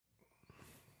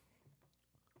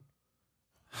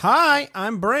Hi,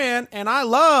 I'm Bran, and I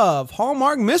love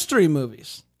Hallmark mystery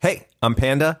movies. Hey, I'm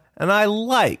Panda, and I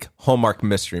like Hallmark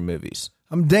mystery movies.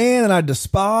 I'm Dan, and I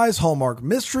despise Hallmark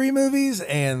mystery movies,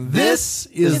 and this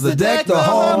is the Deck the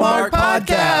Hallmark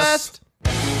podcast.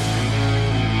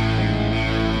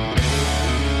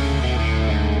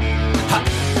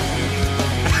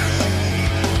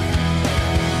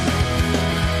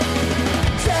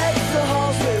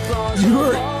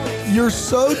 You're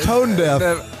so tone deaf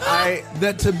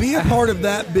that to be a part of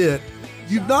that bit,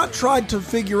 you've not tried to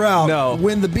figure out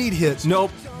when the beat hits.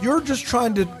 Nope. You're just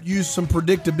trying to use some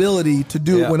predictability to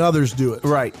do it when others do it.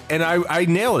 Right. And I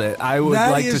nailed it. I would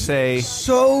That like to is say...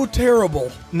 so terrible.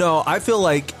 No, I feel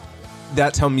like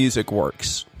that's how music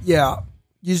works. Yeah.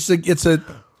 It's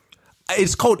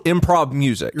called improv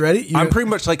music. You ready? I'm pretty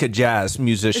much like a jazz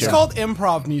musician. It's called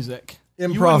improv music.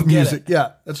 Improv music.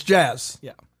 Yeah, that's jazz.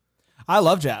 Yeah. I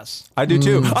love jazz. I do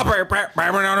too.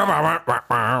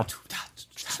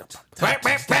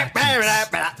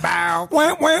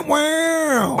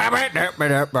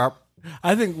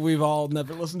 I think we've all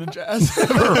never listened to jazz.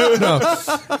 No.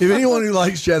 If anyone who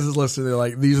likes jazz is listening, they're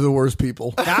like, these are the worst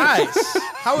people. Guys,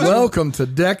 Welcome to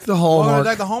Deck the Hallmark.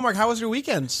 Deck the Hallmark. How was your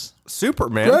weekends? Super,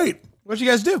 man. Great. What did you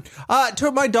guys do?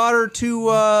 Took my daughter to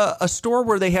a store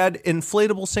where they had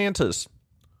inflatable Santas.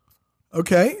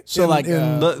 Okay. So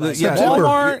September.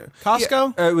 Walmart,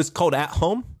 Costco? Yeah, it was called At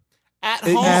Home. At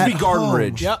It home. used to be Garden Home.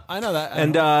 Ridge. Yep, I know that.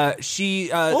 And she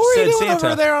what were said you doing Santa.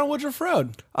 over there on Woodruff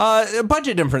Road? A bunch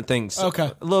of different things. Okay.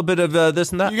 A little bit of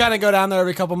this and that. You got to go down there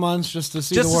every couple months just to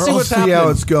see Just the to world. see what's See happening. how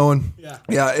it's going.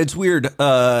 Yeah, it's weird.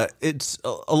 It's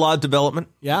a lot of development.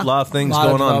 Yeah. A lot of things a lot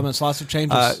going of on. developments, lots of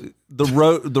changes. The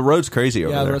road's crazy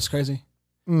over yeah, there. that's crazy.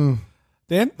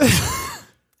 Dan?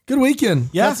 Good weekend.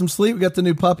 Yeah. Got some sleep. We got the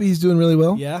new puppy. He's doing really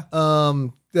well. Yeah.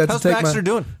 Got How's to take Baxter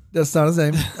doing? That's not his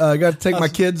name. Got to take my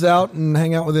kids out and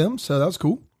hang out with them, so that was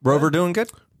cool. Rover doing good?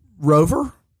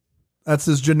 Rover. That's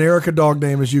as generic a dog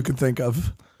name as you can think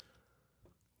of.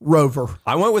 Rover.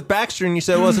 I went with Baxter and you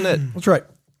said it wasn't it. That's right.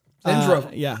 Name's Rover.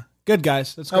 Yeah. Good,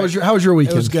 guys. That's How was your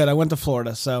weekend? It was good. I went to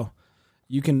Florida, so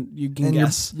you can And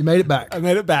guess. you made it back. I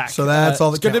made it back. So that's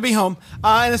all that It's good to counts. be home.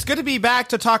 And it's good to be back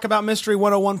to talk about Mystery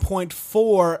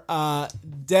 101.4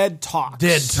 Dead Talks.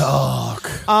 Dead talk.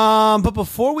 But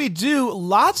before we do,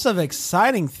 lots of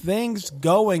exciting things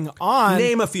going on.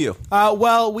 Name a few.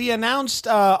 Well, we announced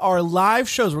our live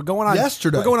shows. We're going on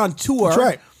Yesterday. We're going on tour. That's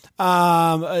right.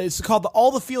 It's called the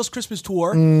All the Feels Christmas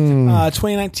Tour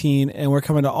 2019, and we're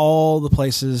coming to all the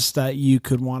places that you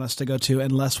could want us to go to,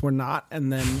 unless we're not,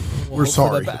 and then we'll We're hope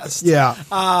sorry. for the best. Yeah.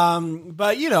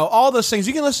 But you know, all those things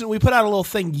you can listen. We put out a little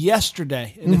thing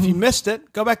yesterday, and if you missed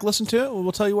it, go back listen to it.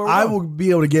 We'll tell you where we're I going. will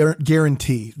be able to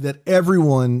guarantee that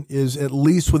everyone is at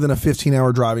least within a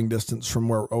 15-hour driving distance from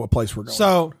where a place we're going.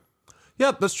 So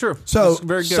Yep, that's true. So, That's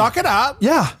very good. suck it up.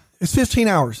 yeah, it's 15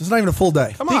 hours. It's not even a full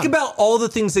day. Come Think on. about all the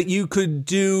things that you could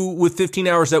do with 15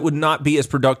 hours that would not be as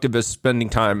productive as spending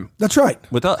time That's right.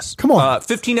 with us. Come on.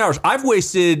 15 hours. I've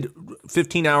wasted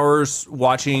 15 hours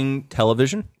watching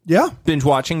television, Yeah. binge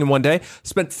watching in one day.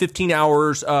 Spent 15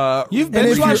 hours. You've And binge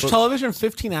if watched you're- television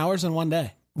 15 hours in one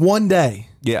day. One day.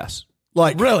 Yes.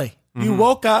 Like, Really? You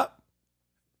woke up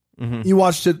you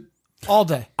watched it. all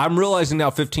day. I'm realizing now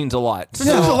 15's a lot. This is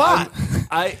a lot.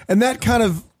 And that kind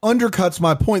of undercuts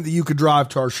my point that you could drive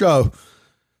to our show.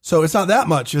 So it's not that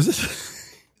much, is it?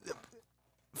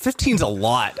 15's a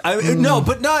lot. No,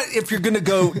 but not if you're going to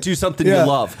go do something Yeah. you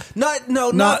love. Not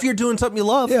if you're doing something you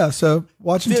love. Yeah, so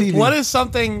watching TV. What is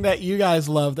something that you guys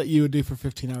love that you would do for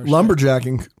 15 hours?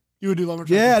 Lumberjacking. You would do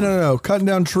lumberjack? Yeah, no. Cutting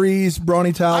down trees, brawny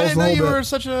I towels, didn't the know whole you bit. were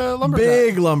such a lumberjack.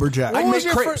 Big lumberjack. I'd What make was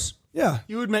your crepes. Yeah.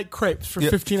 You would make crepes for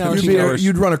Yep. 15 hours.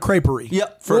 You'd run a creperie.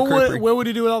 Yep, for a creperie. What would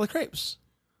you do with all the crepes?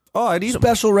 Oh, I'd eat them.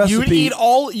 Special recipe. You would eat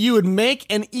all. You would make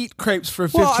and eat crepes for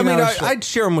 15 Well, I mean, hours. I'd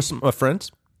share them with some of my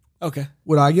friends. okay.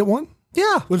 Would I get one?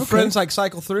 Yeah. Would friends like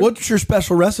cycle through? What's your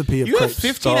special recipe of you have crepes?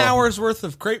 15 hours worth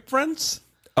of crepe friends?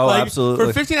 Oh, Like, absolutely.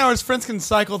 For 15 hours, friends can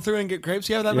cycle through and get crepes.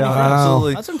 You have that many Yeah. friends?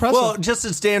 Absolutely. That's impressive. Well, just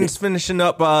as Dan's finishing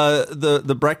up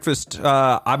the breakfast,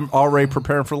 I'm already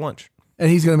preparing for lunch. And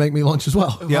he's going to make me lunch as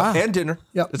well. Yeah, and dinner.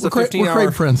 Yeah, It's we're a 15 we're hour.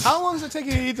 crepe friends. How long does it take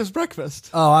you to eat this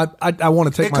breakfast? Oh, I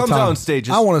want to take It my comes time. out in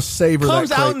stages. I want to savor Comes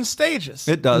that crepe. out in stages.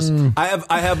 It does.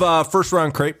 I have first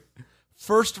round crepe,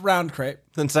 First round crepe.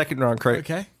 then second round crepe.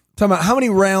 Okay. Talking about how many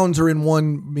rounds are in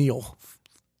one meal?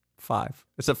 5.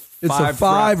 It's a It's a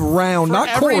 5 round, For not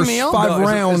every course, meal? 5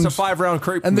 rounds. It's a 5 round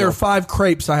crepe. and there are meal. 5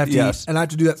 crepes I have to Yes. eat. And I have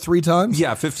to do that 3 times?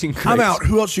 Yeah, 15 crepes. I'm out.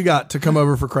 Who else you got to come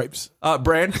over for crepes?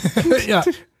 Brand. Yeah.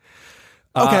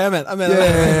 Okay, I'm in.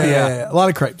 Yeah. A lot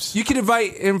of crepes. You can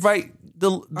invite The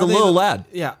little lad.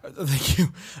 Yeah, thank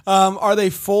you. Are they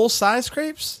full-size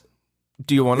crepes?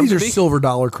 Do you want These them are to be? silver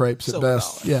dollar crepes at Silver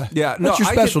best. dollar. Yeah. No, What's your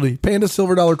specialty? Panda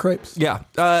silver dollar crepes. Yeah.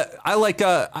 I like,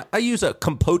 I use a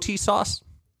compote sauce.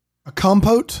 A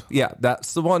compote? Yeah,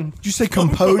 that's the one. Did you say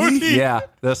compote? Yeah,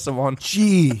 that's the one.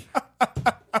 Gee.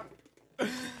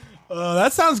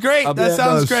 That sounds great. That it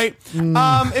sounds does. great.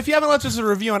 If you haven't left us a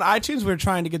review on iTunes, we're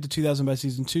trying to get to 2,000 by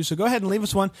season 2. So go ahead and leave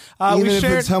us one. Even We if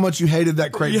shared. it's how much you hated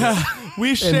that crepe. Yeah,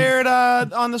 we shared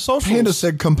on the socials. Panda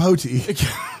said compote.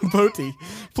 Compote.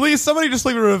 Please, somebody just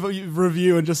leave a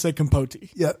review and just say Compote.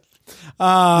 Yeah.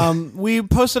 We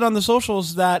posted on the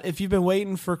socials that if you've been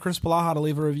waiting for Chris Palaha to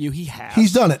leave a review, he has.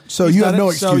 He's done it. So He's you done have no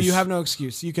it, excuse. So you have no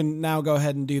excuse. You can now go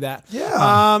ahead and do that.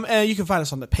 Yeah. And you can find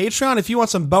us on the Patreon. If you want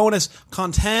some bonus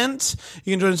content,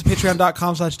 you can join us at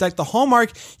patreon.com/deck the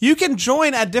hallmark. You can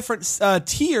join at different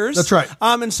tiers. That's right.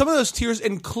 And some of those tiers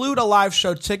include a live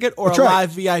show ticket or That's a right.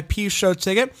 live VIP show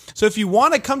ticket. So if you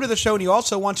want to come to the show and you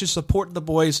also want to support the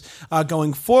boys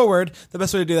going forward, the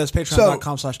best way to do that is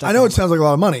patreon.com/deck. I know it sounds like a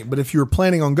lot of money, but if you were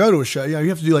planning on go to a show, you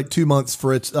have to do like 2 months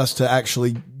for us to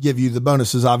actually give you the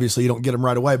bonuses. Obviously, you don't get them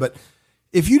right away, but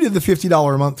if you did the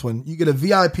 $50 a month one, you get a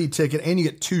VIP ticket and you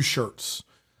get 2 shirts.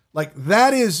 Like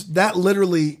that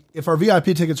literally, if our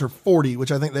VIP tickets are 40,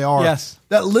 which I think they are, Yes.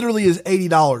 that literally is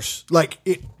 $80. Like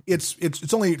it's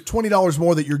only $20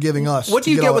 more that you're giving us. What do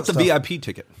to you get all with that the stuff. VIP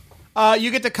ticket?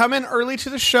 You get to come in early to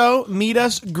the show, meet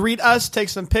us, greet us, take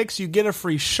some pics. You get a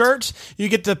free shirt. You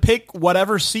get to pick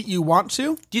whatever seat you want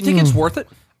to. Do you think it's worth it?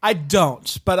 I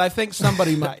don't, but I think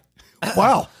somebody might.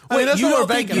 Wow. I mean, that's you what we're don't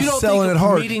think, banking you on. don't Selling think it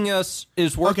hard. meeting us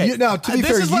is worth Okay. it? Now, to be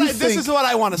This fair, is what you I- think, this is what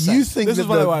I wanna say. You think This that is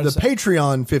what I wanna the say.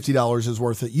 Patreon $50 is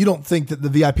worth it. You don't think that the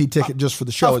VIP ticket just for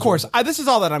the show Of is course, worth it. this is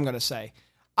all that I'm going to say.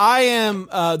 I am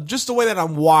just the way that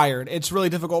I'm wired. It's really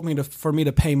difficult for me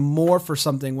to pay more for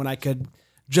something when I could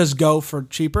just go for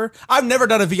cheaper. I've never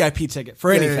done a VIP ticket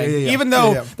for anything, yeah. even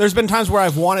though Yeah. there's been times where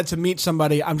I've wanted to meet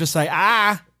somebody. I'm just like,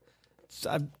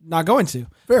 I'm not going to.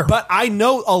 Fair. But I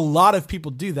know a lot of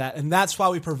people do that, and that's why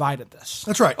we provided this.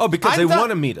 That's right. Oh, because they want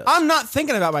to meet us. I'm not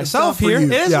thinking about myself for here. you.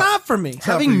 It is Yeah. not for me. not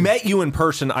for you. Having met you in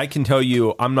person, I can tell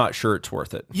you I'm not sure it's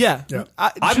worth it. Yeah. Yeah.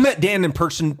 I've met Dan in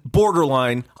person,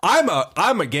 borderline. I'm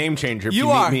a game changer if You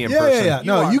you are. meet me in Yeah, person. yeah.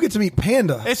 No, are. you get to meet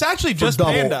Panda. It's actually just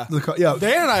double Panda. yeah.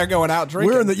 Dan and I are going out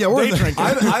drinking. We're in the- yeah, we're in Day the- drinking.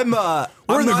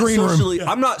 We're in the not green room. socially,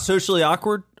 I'm not socially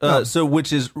awkward, so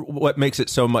which is what makes it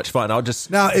so much fun. I'll just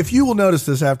Now, if you will notice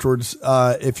this afterwards,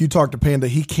 if you talk to Panda,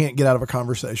 he can't get out of a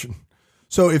conversation.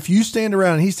 So if you stand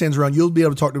around and he stands around, you'll be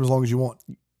able to talk to him as long as you want.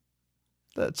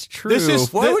 That's true.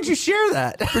 Why would you share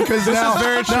that? Because now,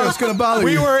 very true. now it's going to bother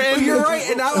We you. were in. You're right,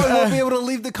 and I won't be able to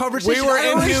leave the conversation. We were I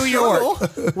in always New struggle.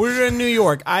 York. We were in New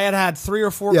York. I had 3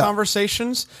 or 4 Yeah.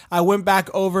 conversations. I went back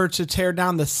over to tear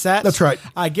down the set. That's right.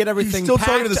 I get everything still packed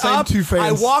talking to the same up. 2 fans.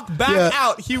 I walked back Yeah.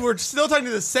 out. You were still talking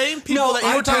to the same people No, that you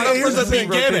I were talking thought- to from here's the the thing,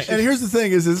 beginning. And here's the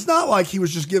thing: is it's not like he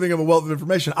was just giving him a wealth of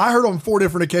information. I heard on 4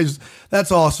 different occasions. That's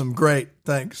awesome, great,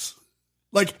 thanks.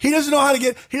 Like he doesn't know how to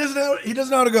get. He doesn't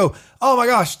know how to go. Oh my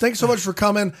gosh, thanks so much for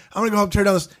coming. I'm gonna go help tear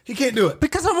down this. He can't do it.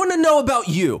 Because I want to know about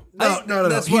you. No.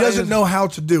 That's He what doesn't know how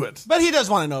to do it. But he does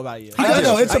want to know about you. He does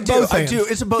know. It's a both I hands. do.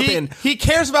 It's a both He, end. he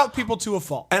cares about people to a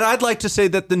fault. And I'd like to say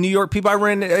that the New York people I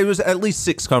ran, it was at least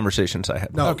 6 conversations I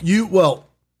had. No, well,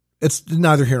 it's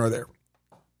neither here nor there.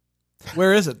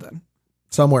 Where is it then?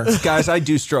 Somewhere. Guys, I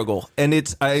do struggle, and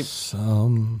it's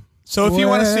So if you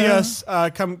want to see us,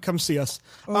 come see us.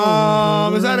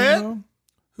 Is that it?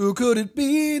 Who could it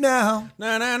be now?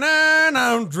 Na na na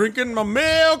na. I'm drinking my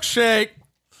milkshake.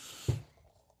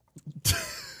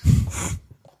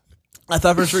 I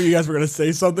thought for sure you guys were going to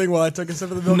say something while I took a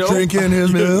sip of the milk. Nope. Drinking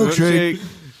his milkshake.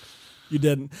 You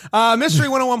didn't. Mystery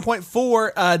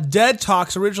 101.4 Dead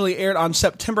Talks originally aired on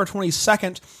September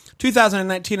 22nd,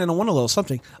 2019, and it went a little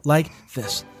something like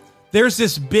this. There's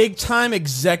this big-time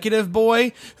executive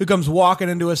boy who comes walking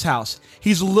into his house.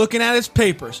 He's looking at his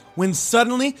papers when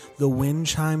suddenly the wind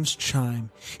chimes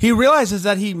chime. He realizes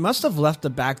that he must have left the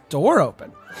back door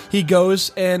open. He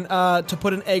goes and to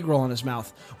put an egg roll in his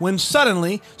mouth when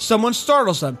suddenly someone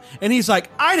startles him. And he's like,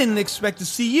 I didn't expect to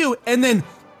see you. And then,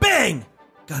 bang!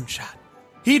 Gunshot.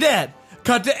 He dead.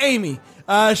 Cut to Amy.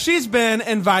 She's been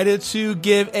invited to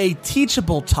give a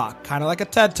teachable talk. Kind of like a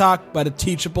TED Talk, but a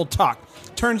teachable talk.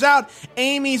 Turns out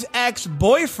Amy's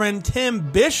ex-boyfriend, Tim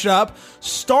Bishop,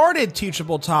 started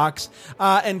Teachable Talks,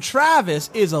 and Travis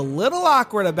is a little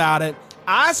awkward about it.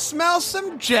 I smell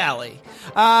some jelly.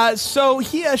 So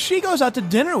she goes out to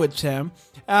dinner with Tim,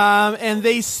 and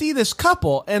they see this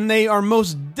couple, and they are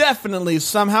most definitely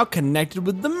somehow connected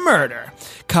with the murder.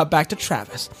 Cut back to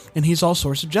Travis, and he's all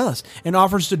sorts of jealous, and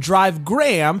offers to drive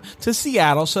Graham to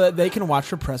Seattle so that they can watch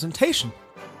her presentation.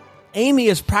 Amy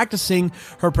is practicing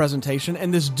her presentation,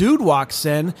 and this dude walks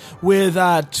in with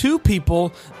two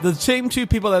people, the same two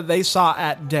people that they saw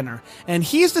at dinner. And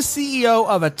he's the CEO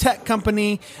of a tech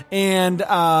company, and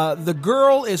the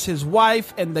girl is his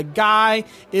wife, and the guy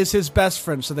is his best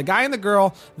friend. So the guy and the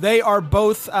girl, they are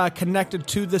both connected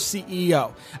to the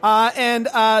CEO. And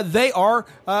they are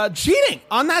cheating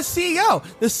on that CEO.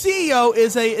 The CEO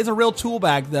is a real tool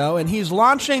bag, though, and he's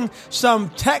launching some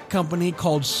tech company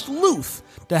called Sleuth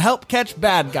to help catch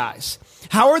bad guys.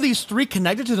 How are these three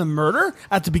connected to the murder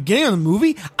at the beginning of the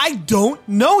movie? I don't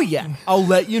know yet. I'll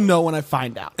let you know when I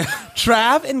find out.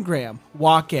 Trav and Graham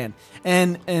walk in,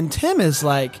 and Tim is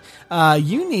like,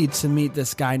 you need to meet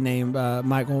this guy named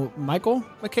Michael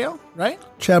McHale, right?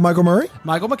 Chad Michael Murray?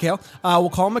 Michael McHale. We'll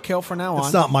call him McHale from now on.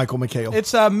 It's not Michael McHale.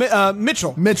 It's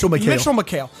Mitchell. Mitchell McHale. Mitchell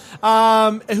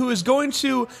McHale, who is going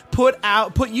to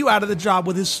put you out of the job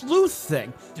with his sleuth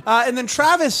thing. And then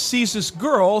Travis sees this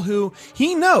girl who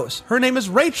he knows. Her name is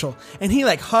Rachel, and he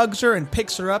like hugs her and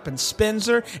picks her up and spins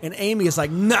her. And Amy is like,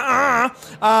 nah.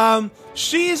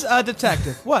 She's a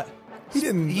detective. What? He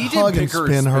didn't hug and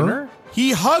spin her.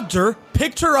 He hugged her,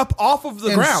 picked her up off of the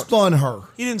And ground. spun her.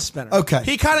 He didn't spin her. Okay.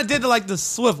 He kind of did like the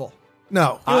swivel.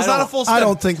 No. It was not a full spin. I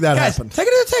don't think that Guys, happened. Take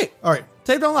it to the tape. All right.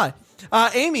 Tape don't lie.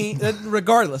 Amy,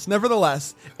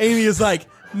 nevertheless, Amy is like,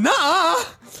 nah.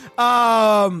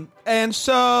 And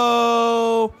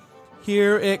so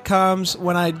here it comes.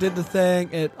 When I did the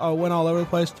thing, it went all over the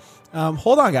place.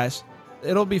 Hold on, guys.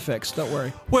 It'll be fixed. Don't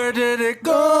worry. Where did it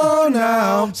go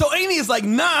now? So Amy is like,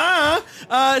 nah.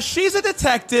 She's a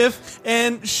detective,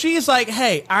 and she's like,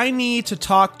 hey, I need to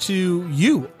talk to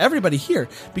you, everybody here,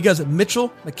 because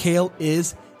Mitchell McHale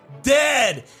is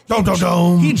dead.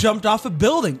 He jumped off a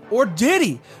building. Or did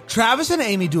he? Travis and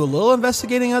Amy do a little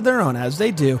investigating of their own, as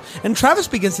they do, and Travis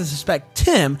begins to suspect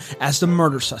Tim as the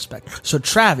murder suspect. So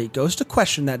Travi goes to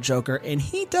question that joker, and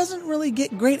he doesn't really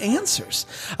get great answers.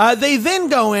 They then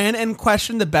go in and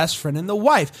question the best friend and the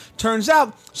wife. Turns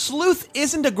out Sleuth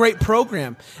isn't a great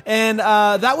program, and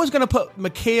that was going to put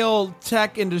McHale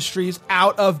Tech Industries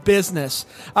out of business.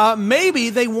 Maybe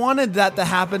they wanted that to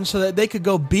happen so that they could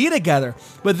go be together,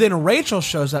 but then Rachel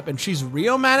shows up, and she's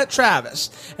real mad at Travis,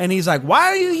 and he's like, why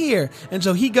are you here? And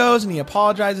so he goes and he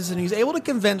apologizes, and he's able to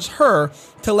convince her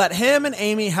to let him and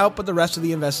Amy help with the rest of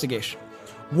the investigation.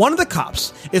 One of the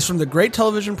cops is from the great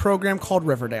television program called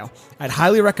Riverdale. I'd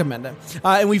highly recommend it.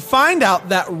 And we find out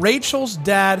that Rachel's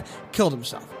dad killed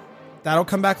himself. That'll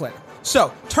come back later.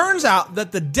 So, turns out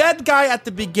that the dead guy at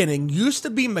the beginning used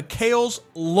to be McHale's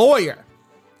lawyer,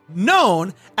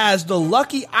 known as the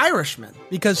Lucky Irishman,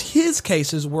 because his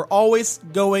cases were always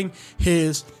going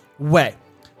his way.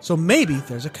 So maybe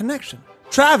there's a connection.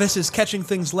 Travis is catching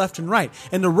things left and right,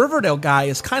 and the Riverdale guy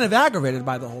is kind of aggravated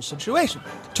by the whole situation.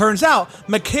 Turns out,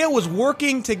 McHale was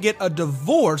working to get a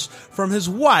divorce from his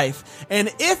wife,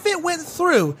 and if it went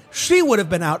through, she would have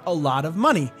been out a lot of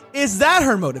money. Is that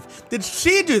her motive? Did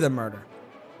she do the murder?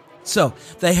 So,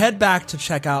 they head back to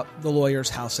check out the lawyer's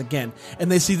house again,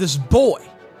 and they see this boy.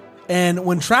 And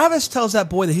when Travis tells that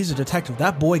boy that he's a detective,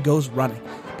 that boy goes running.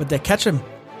 But they catch him,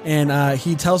 and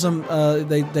he tells them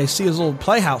they see his little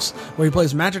playhouse where he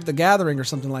plays Magic the Gathering or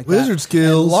something like that. Wizard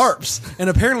skills. And LARPs. And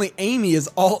apparently Amy is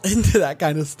all into that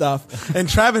kind of stuff. And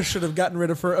Travis should have gotten rid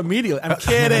of her immediately. I'm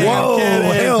kidding.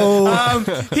 Whoa, I'm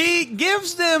kidding. He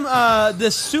gives them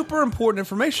this super important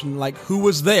information, like who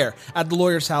was there at the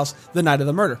lawyer's house the night of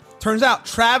the murder. Turns out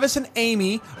Travis and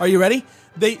Amy, are you ready?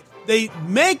 They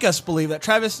make us believe that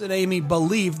Travis and Amy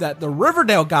believe that the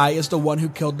Riverdale guy is the one who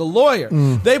killed the lawyer.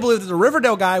 They believe that the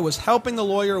Riverdale guy was helping the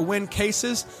lawyer win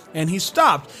cases, and he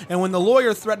stopped. And when the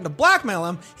lawyer threatened to blackmail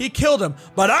him, he killed him.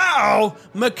 But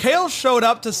McHale showed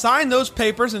up to sign those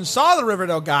papers and saw the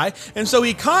Riverdale guy, and so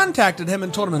he contacted him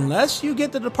and told him, unless you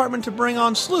get the department to bring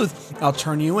on Sleuth, I'll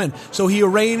turn you in. So he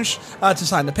arranged to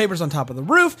sign the papers on top of the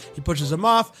roof. He pushes him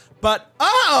off. But,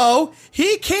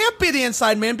 he can't be the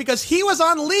inside man because he was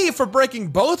on leave for breaking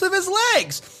both of his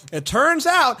legs. It turns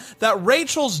out that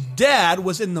Rachel's dad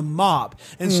was in the mob.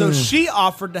 And so she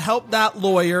offered to help that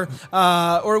lawyer,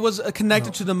 or was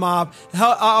connected to the mob,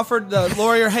 offered the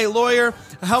lawyer, hey, lawyer,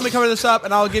 help me cover this up,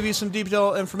 and I'll give you some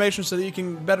detailed information so that you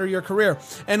can better your career.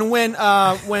 And when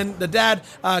the dad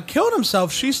killed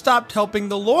himself, she stopped helping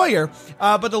the lawyer,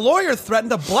 but the lawyer threatened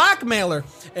to blackmail her.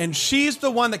 And she's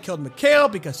the one that killed McHale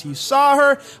because he saw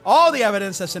her, all the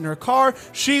evidence that's in her car.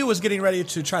 She was getting ready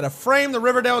to try to frame the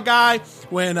Riverdale guy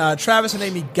when Travis and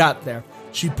Amy got there.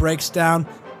 She breaks down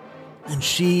and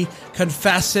she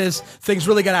confesses things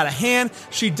really got out of hand.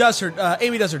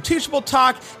 Amy does her teachable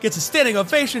talk, gets a standing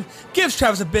ovation, gives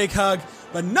Travis a big hug,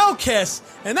 but no kiss.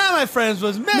 And that, my friends,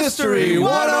 was Mystery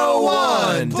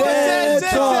 101 Dead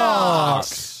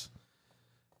Talks.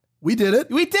 We did it.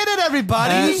 We did it,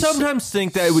 everybody. I sometimes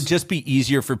think that it would just be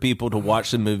easier for people to watch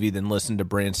the movie than listen to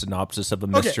Brand's synopsis of a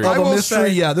mystery. Of I a will mystery,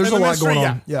 say, yeah. There's a of a lot mystery, going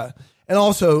on. Yeah. And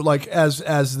also, like, as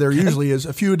there usually is,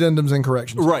 a few addendums and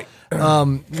corrections. Right.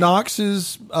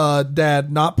 Knox's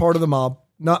dad, not part of the mob.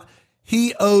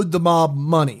 He owed the mob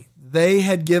money. They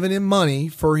had given him money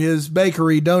for his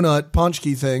bakery donut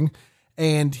paczki thing,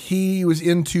 and he was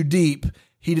in too deep.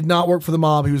 He did not work for the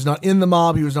mob. He was not in the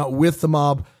mob. He was not with the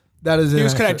mob. That is He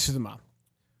was inaccurate. connected to the mob.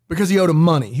 Because he owed him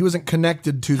money. He wasn't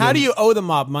connected to them. How do you owe the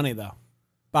mob money, though?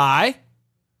 By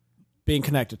being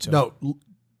connected to them. No,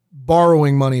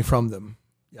 borrowing money from them.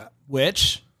 Yeah.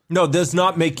 Which No, does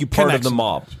not make you part of Connection. the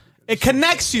mob. it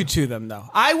connects you to them, though.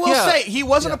 I will Yeah. say he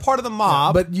wasn't a part of the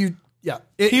mob, But you, yeah.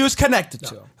 It- he was connected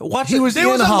to them. Watch He it. was There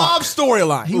was in a Hawk. mob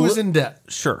storyline. He was in debt.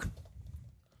 Sure.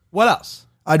 What else?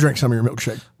 I drank some of your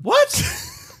milkshake. What?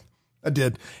 I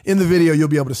did. In the video, you'll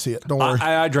be able to see it. Don't worry.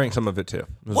 I drank some of it too. It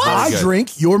was What? very I good.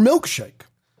 drink your milkshake.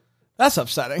 That's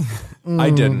upsetting. I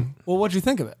didn't. Well, what'd you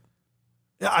think of it?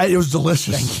 Yeah, it was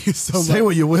delicious. Thank you so Say much.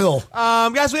 what you will.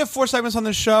 Guys, we have 4 segments on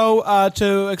this show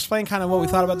to explain kind of what we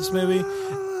thought about this movie.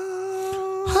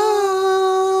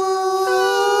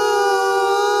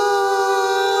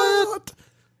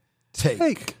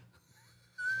 Take.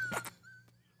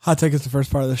 Hot Take is the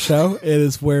first part of the show. It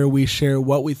is where we share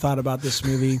what we thought about this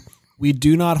movie. We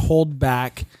do not hold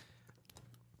back.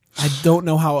 I don't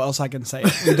know how else I can say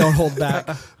it. We don't hold back.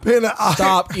 Ben,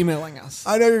 Stop emailing us.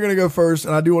 I know you're going to go first,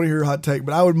 and I do want to hear your hot take,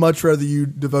 but I would much rather you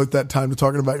devote that time to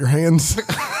talking about your hands.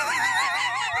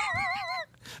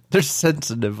 They're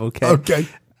sensitive, okay? Okay.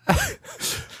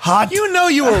 Hot. You know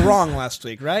you were wrong last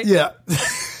week, right? Yeah.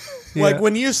 Like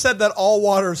when you said that all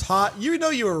water's hot, you know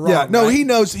you were wrong. Yeah. No, right? he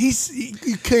knows. He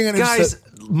can't. Guys,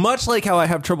 much like how I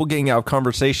have trouble getting out of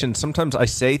conversations, sometimes I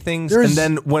say things, There's- and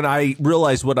then when I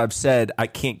realize what I've said, I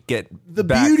can't get the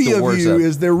back beauty the of words you up.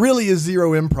 is there really is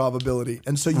zero improbability.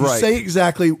 And so you Right. say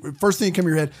exactly first thing that comes to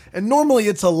your head, and normally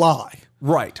it's a lie.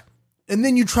 Right. And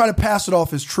then you try to pass it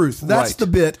off as truth. That's Right. the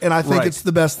bit, and I think Right. it's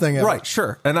the best thing ever. Right,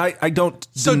 sure. And I don't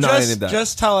So deny any of that.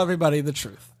 just tell everybody the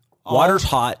truth. Water's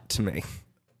hot to me.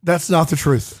 That's not the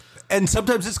truth. And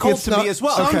sometimes it's cold It's to not- me as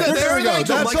well. Okay. There's There we a go.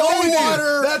 spectrum, That's all we needed.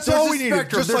 water. That's There's all a we needed.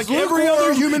 spectrum. Just There's like every other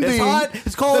lukewarm, human it's being. hot,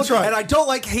 it's cold, That's right. and I don't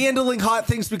like handling hot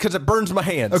things because it burns my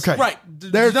hands. Okay. Right.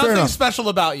 There's There's fair nothing enough. special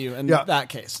about you in Yeah. that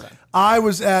case. Then. I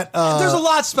was at. There's a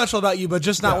lot special about you, but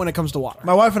just not when it comes to water.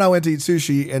 My wife and I went to eat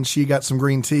sushi, and she got some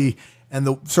green tea, and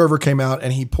the server came out,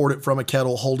 and he poured it from a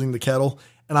kettle, holding the kettle.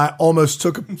 And I almost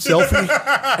took a selfie,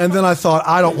 and then I thought,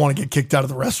 I don't want to get kicked out of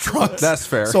the restaurant. That's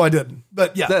fair. So I didn't.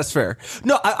 But yeah. That's fair.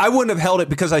 No, I wouldn't have held it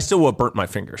because I still would have burnt my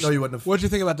fingers. No, you wouldn't have. What'd you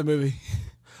think about the movie?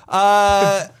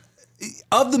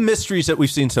 Of the mysteries that we've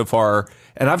seen so far,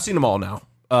 and I've seen them all now,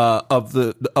 of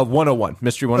 101,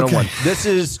 Mystery 101. Okay. This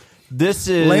is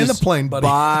Land the plane, buddy.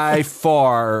 by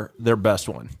far their best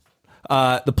one.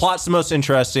 The plot's the most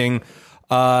interesting.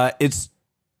 It's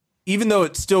even though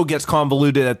it still gets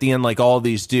convoluted at the end, like all of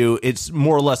these do, it's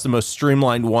more or less the most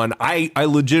streamlined one. I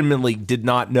legitimately did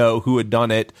not know who had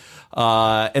done it,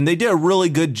 and they did a really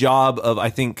good job of, I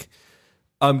think,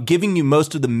 giving you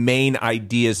most of the main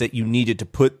ideas that you needed to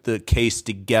put the case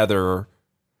together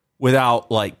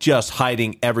without like just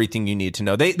hiding everything you need to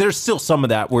know. There's still some of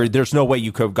that where there's no way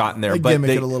you could have gotten there, They but gimmick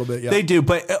it a little bit, yeah. They do,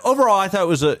 but overall, I thought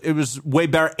it was way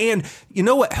better. And you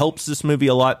know what helps this movie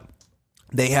a lot?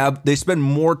 They spend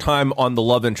more time on the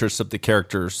love interests of the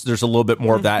characters. There's a little bit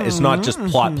more of that. It's not just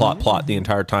plot the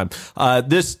entire time.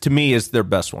 This to me is their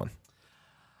best one.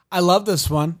 I love this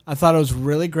one. I thought it was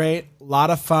really great. A lot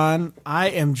of fun. I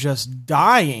am just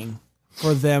dying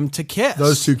for them to kiss.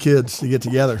 Those two kids to get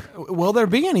together. Will there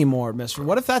be any more, mister?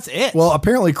 What if that's it? Well,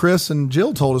 apparently Chris and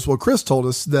Jill told us. Well, Chris told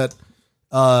us that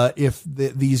if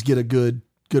these get a good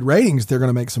ratings, they're going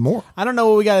to make some more. I don't know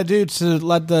what we got to do to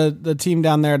let the team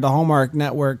down there at the Hallmark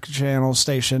Network channel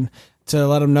station to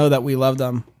let them know that we love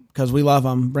them, because we love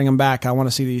them. Bring them back. I want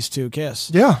to see these two kiss.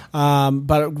 Yeah.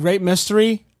 But a great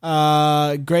mystery,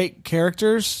 great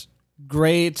characters,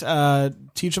 great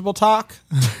teachable talk.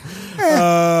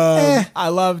 I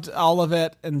loved all of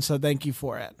it, and so thank you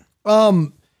for it.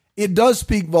 It does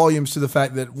speak volumes to the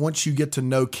fact that once you get to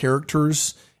know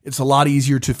characters, it's a lot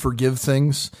easier to forgive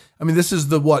things. I mean, this is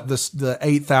the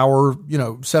 8th hour,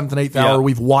 7th and 8th Yeah. hour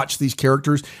we've watched these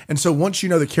characters. And so once you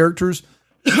know the characters,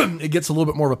 it gets a little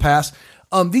bit more of a pass.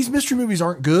 These mystery movies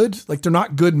aren't good. Like, they're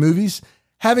not good movies.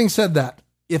 Having said that,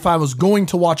 if I was going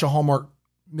to watch a Hallmark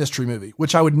mystery movie,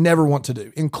 which I would never want to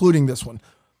do, including this one,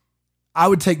 I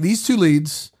would take these two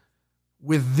leads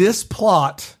with this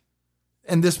plot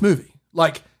and this movie.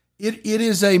 Like it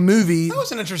is a movie. That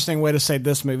was an interesting way to say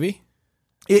this movie.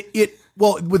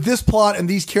 Well, with this plot and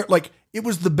these like it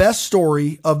was the best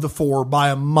story of the four by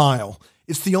a mile.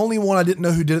 It's the only one I didn't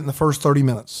know who did it in the first 30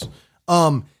 minutes.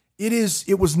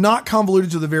 It was not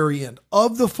convoluted to the very end.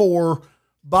 Of the four,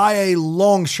 by a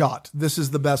long shot, this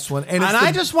is the best one. And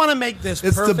I just want to make this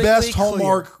it's the best clear.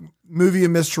 Hallmark movie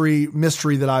and mystery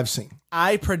that I've seen.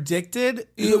 I predicted.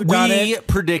 We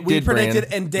predicted,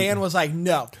 and Dan was like,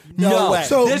 "No way."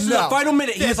 So this is the final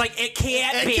minute. He was like, "It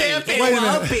can't be. Can't be. Wait a It minute.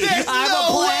 won't be. There's I'm no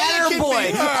a way it planner can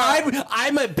boy. be her.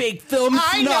 I'm a big film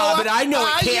snob, and I know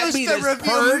it can't be this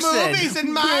person." Movies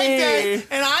in my day,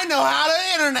 and I know how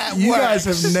the internet You works.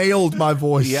 guys have nailed my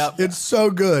voice. Yep. It's so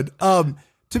good. To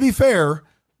be fair,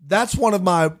 that's one of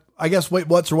my, I guess, what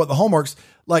the Hallmarks.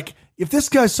 Like, if this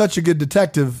guy's such a good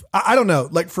detective, I don't know.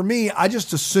 Like, for me, I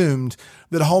just assumed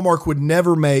that Hallmark would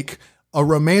never make a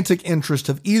romantic interest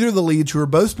of either of the leads, who are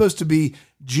both supposed to be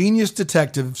genius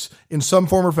detectives in some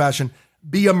form or fashion,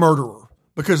 be a murderer,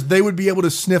 because they would be able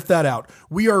to sniff that out.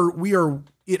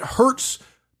 It hurts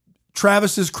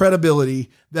Travis's credibility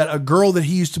that a girl that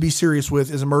he used to be serious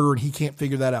with is a murderer and he can't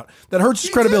figure that out. That hurts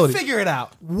his credibility. Figure it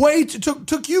out.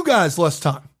 Took you guys less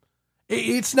time.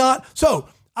 It's not so.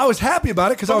 I was happy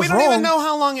about it because I was We don't wrong. even know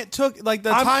how long it took. Like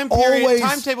the I'm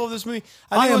timetable of this movie.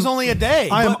 I think it was only a day.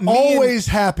 I am But me and- always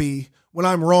happy when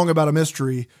I'm wrong about a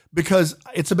mystery because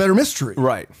it's a better mystery.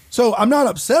 Right. So I'm not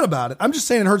upset about it. I'm just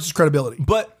saying it hurts his credibility.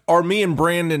 But are me and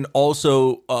Brandon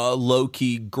also low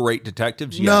key great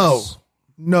detectives? Yes.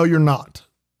 No, you're not.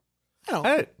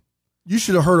 Hey, You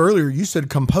should have heard earlier. You said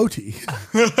Capote.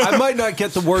 I might not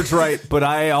get the words right, but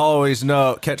I always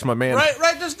catch my man.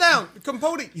 Write this down.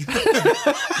 Capote.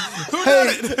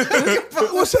 Hey,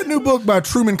 what's that new book by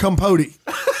Truman Capote?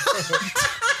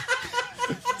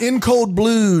 In Cold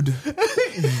Blood.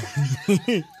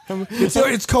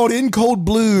 It's called In Cold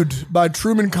Blood by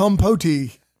Truman Capote.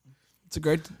 It's a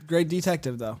great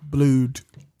detective though. Blood.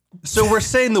 So we're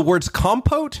saying the words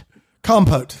compote?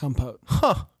 Compote. Capote.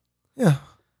 Yeah.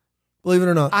 Believe it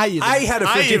or not. I had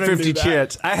a even 50-50 knew that.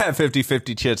 chance. I had a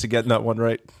 50-50 chance of getting that one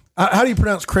right. How do you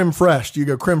pronounce creme fraiche? Do you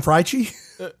go creme fraiche?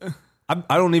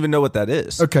 I don't even know what that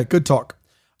is. Okay, good talk.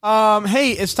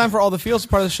 Hey, it's time for All the Feels,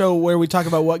 part of the show where we talk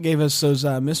about what gave us those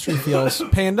mystery feels.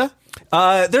 Panda?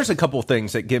 There's a couple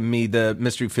things that give me the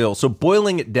mystery feel. So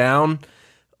boiling it down,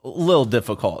 a little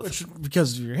difficult.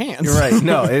 Because of your hands. You're right.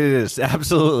 No, it is.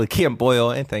 Absolutely. Can't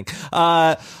boil anything.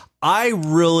 I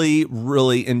really,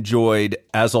 really enjoyed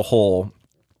as a whole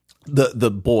the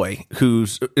boy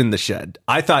who's in the shed.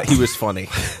 I thought he was funny.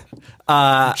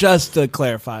 Just to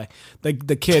clarify,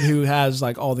 the kid who has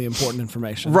like all the important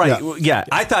information. Right. Yeah.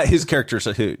 I thought his character's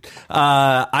a hoot.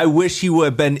 I wish he would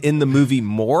have been in the movie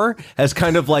more as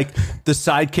kind of like the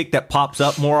sidekick that pops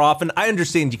up more often. I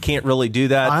understand you can't really do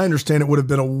that. I understand it would have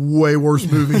been a way worse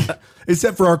movie,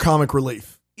 except for our comic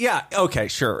relief. Yeah. Okay.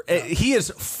 Sure. He is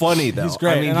funny though. He's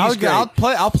great. I mean, and he's great.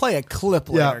 I'll play a clip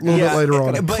later. Yeah, a little bit later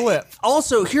on. But clip.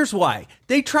 also, here's why.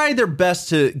 They try their best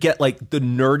to get like the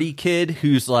nerdy kid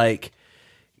who's like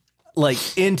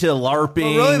into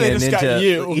LARPing. Well, really, they and just got into,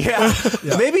 you.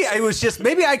 Yeah. Maybe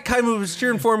I kind of was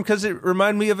cheering for him because it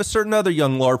reminded me of a certain other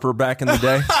young LARPer back in the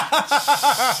day.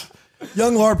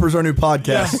 Young LARPers, our new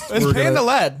podcast. It's We're Panda gonna-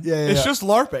 led. Yeah, It's yeah. just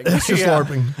LARPing. It's just Yeah.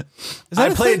 LARPing. Is that I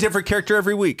a play thing? a different character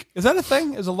every week. Is that a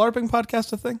thing? Is a LARPing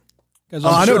podcast a thing? 'Cause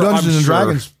I know sure- Dungeons I'm and sure.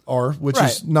 Dragons are, which is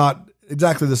Right. not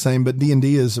exactly the same, but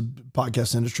D&D is a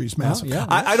podcast industry. It's massive. yeah.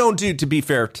 I don't do, to be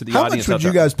fair to the How audience. much would out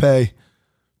you there. guys pay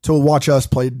to watch us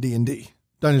play D&D,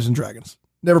 Dungeons and Dragons?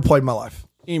 Never played in my life.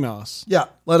 Email us. Yeah,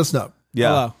 let us know. Yeah.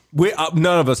 Hello. We,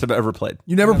 none of us have ever played.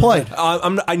 You never played.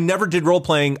 I never did role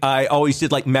playing. I always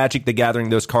did like Magic the Gathering,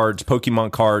 those cards,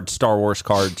 Pokemon cards, Star Wars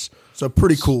cards. So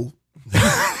pretty cool.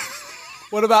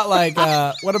 What about like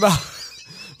what about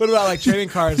like trading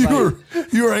cards? Like,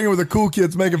 You were hanging with the cool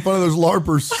kids making fun of those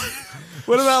LARPers.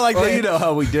 what about like Well, the, you know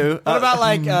how we do. what about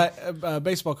like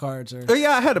baseball cards or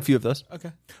Yeah, I had a few of those.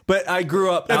 okay? But I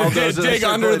grew up. Al goes in a Dig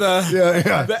certain under way. the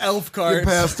Yeah. the elf Get cards.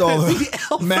 past all the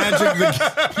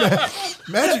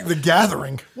Magic the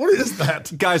Gathering. What is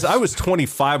that? Guys, I was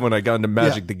 25 when I got into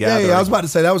Magic the Yeah, Gathering. I was about to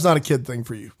say that was not a kid thing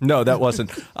for you. No, that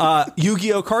wasn't.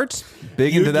 Yu-Gi-Oh cards,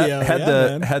 big into that.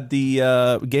 Yu-Gi-Oh, Had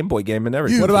the Game Boy game and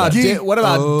everything. What about Ye-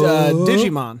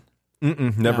 Digimon?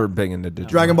 Never big into Digimon.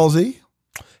 Dragon Ball Z?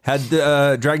 Had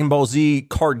the Dragon Ball Z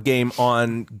card game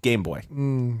on Game Boy.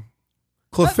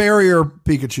 Clefairy or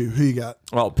Pikachu? Who you got?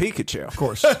 Well, Pikachu. Of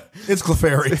course. It's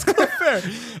Clefairy.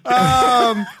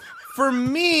 For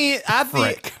me, at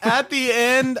the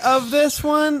end of this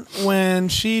one, when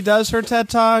she does her TED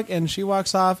Talk and she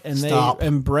walks off and Stop. they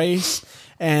embrace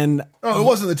and Oh, it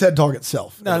wasn't the TED Talk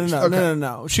itself.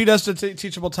 No. She does the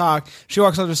teachable talk. She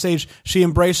walks on the stage. She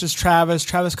embraces Travis.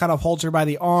 Travis kind of holds her by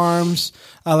the arms,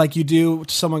 like you do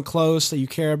to someone close that you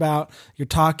care about. You're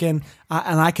talking,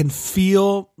 and I can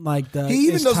feel like the. He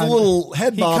even does a little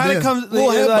head bob. He kind in. of comes,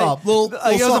 little head bob. Little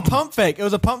it was a something. pump fake. It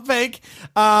was a pump fake,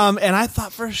 and I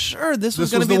thought for sure this was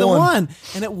going to was be the the one. one,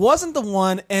 and it wasn't the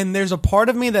one. And there's a part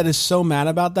of me that is so mad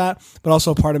about that, but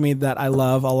also a part of me that I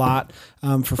love a lot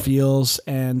for feels,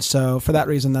 and so for that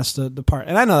reason, that's the part.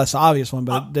 And I know that's the obvious one,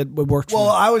 but it worked. Well,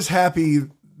 for me. I was happy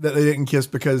that they didn't kiss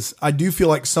because I do feel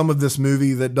like some of this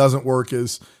movie that doesn't work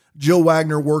is Jill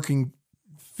Wagner working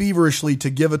feverishly to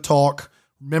give a talk,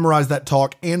 memorize that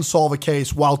talk, and solve a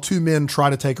case while two men try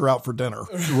to take her out for dinner.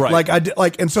 Right.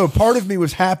 And so part of me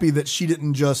was happy that she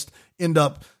didn't just end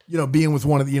up, being with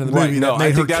one at the end of the Right, movie no, that made I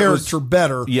her think that character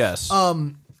better. Yes.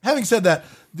 Having said that,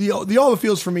 the All the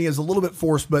Feels for me is a little bit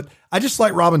forced, but I just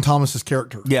like Robin Thomas's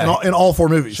character in all four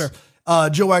movies. Sure.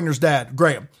 Jill Wagner's dad,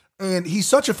 Graham. And he's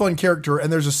such a fun character.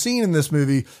 And there's a scene in this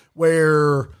movie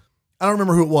where I don't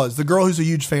remember who it was. The girl who's a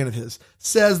huge fan of his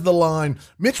says the line,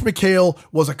 Mitch McHale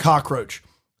was a cockroach.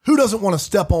 Who doesn't want to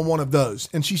step on one of those?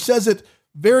 And she says it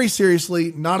very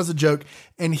seriously, not as a joke.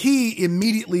 And he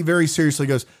immediately very seriously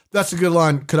goes, that's a good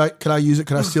line. Could I use it?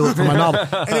 Could I steal it from my novel?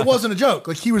 And it wasn't a joke.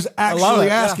 Like he was actually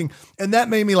asking. And that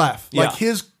made me laugh. Yeah. Like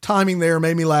his timing there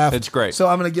made me laugh. It's great. So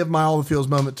I'm going to give my All the Feels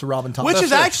moment to Robin Thomas. Which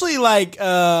is actually like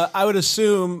I would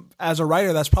assume as a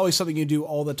writer that's probably something you do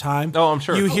all the time. Oh, I'm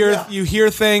sure. You hear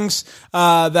things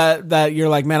that you're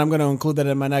like, man, I'm going to include that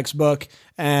in my next book,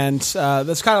 and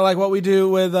that's kind of like what we do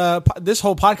with this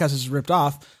whole podcast is ripped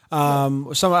off.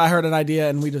 I heard an idea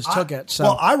and we just took it. So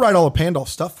Well, I write all the Pandolf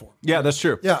stuff for him. Yeah, that's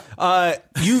true. Yeah.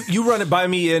 You run it by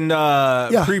me in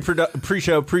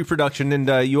pre-show, pre-production,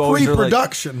 and you always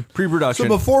Pre-production. are like, pre-production. So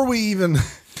before we even...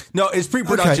 No, it's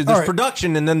pre-production. Okay, There's all right.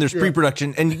 production, and then there's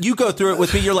pre-production. And you go through it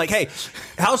with me. You're like, "Hey,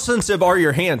 how sensitive are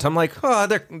your hands?" I'm like, "Oh,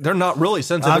 they're not really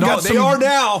sensitive. I've at got all. They some are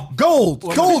now." Gold.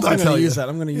 I'm I gonna tell you. use that.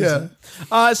 I'm going to use it.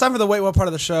 It's time for the wait what part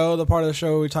of the show. The part of the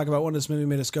show where we talk about when this movie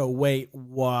made us go, wait,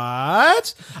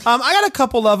 what? I got a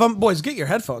couple of them. Boys, get your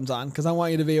headphones on because I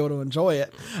want you to be able to enjoy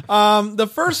it. The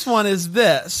first one is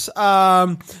this.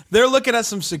 They're looking at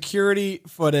some security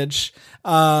footage,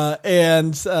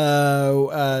 and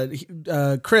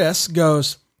Chris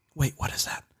goes, wait, what is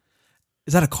that?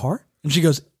 Is that a car? And she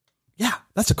goes, yeah,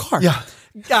 that's a car. Yeah.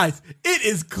 Guys, it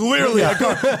is clearly a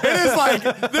car. It is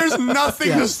like, there's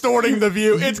nothing distorting the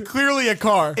view. It's clearly a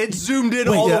car. It's zoomed in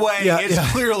all the way.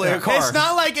 It's clearly a car. It's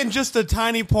not like in just a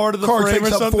tiny part of the Car frame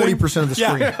takes or up something. 40% of the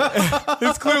screen.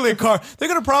 It's clearly a car. They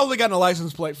could have probably gotten a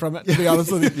license plate from it, to be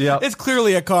honest with you. Yep. It's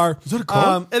clearly a car. Is it a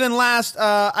car? And then last,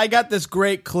 I got this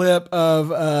great clip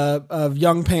of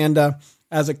young Panda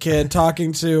as a kid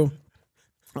talking to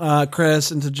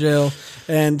Chris and to Jill,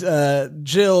 and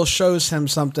Jill shows him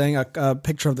something, a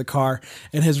picture of the car,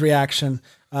 and his reaction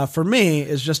for me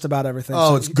is just about everything.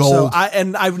 Oh, it's gold. So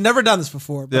I've never done this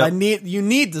before, but Yep. you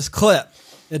need this clip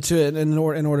in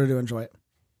order to enjoy it.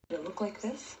 Does it look like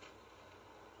this?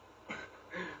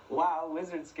 Wow,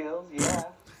 wizard skills, yeah.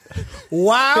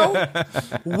 Wow,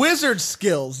 wizard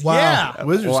skills, yeah.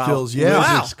 Wizard skills, yeah.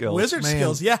 Wow, Wizard skills. wizard Man.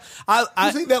 skills, yeah. Do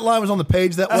you think that line was on the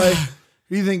page that way?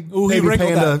 Do you think Ooh, he maybe wrinkled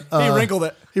Panda, that. He wrinkled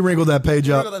it. He wrinkled that page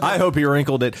up. I hope he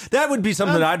wrinkled it. That would be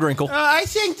something I'd wrinkle. I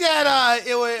think that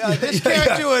it would, this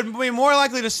character would be more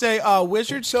likely to say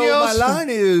wizard So skills. my line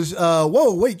is,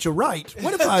 whoa, wait, you're right.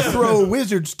 What if I throw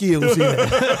wizard skills in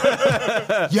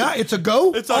it? Yeah, it's a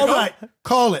go? It's a go. right,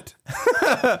 call it.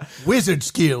 Wizard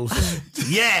skills.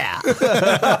 Yeah.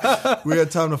 We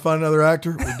got time to find another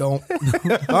actor? We don't.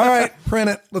 All right, print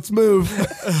it. Let's move.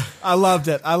 I loved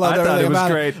it. I loved I thought everything it was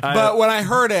about great. it. But when I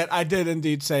heard it, I did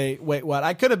indeed say, wait, what?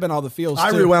 I could have been all the feels, I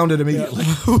too. rewound it immediately.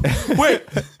 Wait.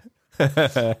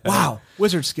 Wow.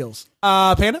 Wizard skills.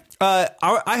 Panda?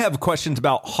 I have questions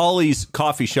about Holly's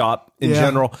coffee shop in Yeah.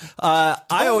 general.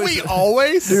 I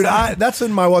always? Dude, that's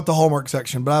in my What the Hallmark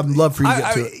section, but I'd love for you to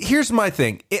get to it. Here's my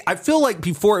thing. I feel like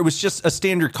before it was just a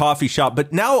standard coffee shop,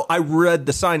 but now I read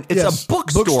the sign. It's Yes, a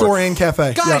bookstore. bookstore and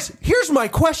cafe. Guys, Yep. here's my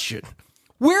question.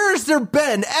 Where has there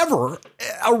been ever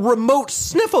a remote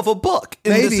sniff of a book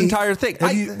in this entire thing?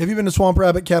 Have you been to Swamp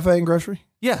Rabbit Cafe and Grocery?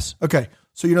 Yes. Okay,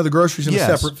 so you know the grocery's in Yes.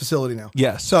 a separate facility now.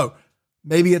 Yes. So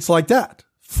maybe it's like that.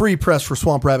 Free press for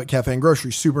Swamp Rabbit Cafe and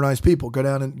Grocery. Super nice people. Go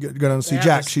down and see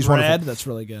Jack. She's bread. wonderful. That's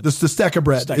really good. The Stecca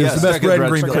bread. Stecca. It's Yeah, the best Stecca bread in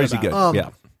bread's Greenville. crazy good. Yeah.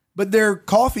 but their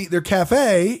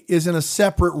cafe is in a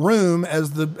separate room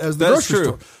as the grocery true.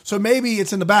 store. So maybe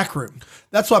it's in the back room.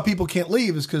 That's why people can't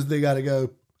leave, is because they got to go.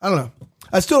 I don't know.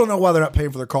 I still don't know why they're not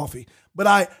paying for their coffee. But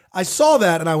I saw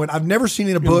that and I went, I've never seen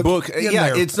it in a book.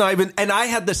 Yeah, it's not even. And I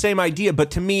had the same idea,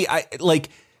 but to me,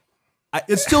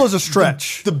 it still is a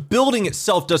stretch. The building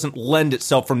itself doesn't lend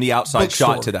itself from the outside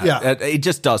Bookstore, shot to that. yeah. It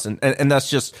just doesn't. And that's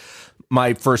just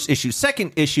my first issue.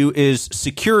 Second issue is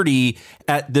security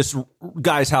at this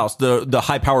guy's house, the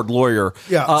high-powered lawyer.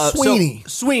 Yeah, Sweeney.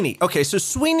 Sweeney. Okay, so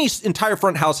Sweeney's entire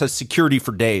front house has security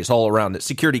for days all around it,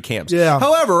 security cams. Yeah.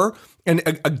 However, and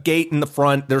a gate in the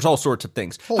front, there's all sorts of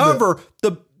things. However,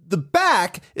 the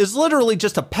back is literally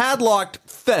just a padlocked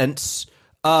fence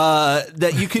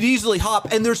that you could easily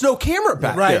hop, and there's no camera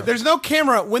back there. Right. There's no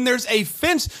camera when there's a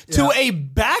fence to a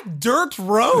back dirt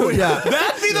road. Yeah.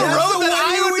 That'd be the road that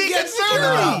I would be concerned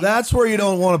about. That's where you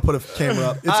don't want to put a camera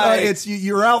up.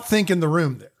 You're out thinking the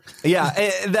room there. Yeah,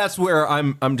 that's where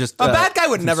I'm just A bad guy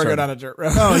would never go concerned. down a dirt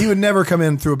road. No, he would never come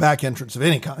in through a back entrance of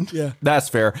any kind. Yeah. That's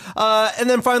fair. And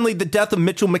then finally, the death of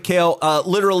Mitchell McHale.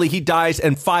 Literally, he dies,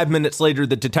 and 5 minutes later,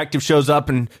 the detective shows up,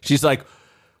 and she's like,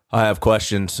 I have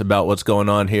questions about what's going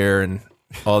on here and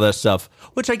all that stuff,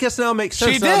 which I guess now makes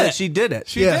sense. She now did that it. she did it.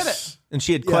 She did it. And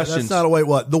she had Yeah, questions. that's not a wait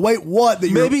what. The wait what that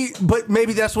you're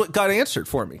Maybe that's what got answered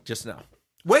for me just now.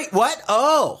 Wait, what?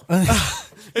 Oh.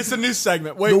 It's a new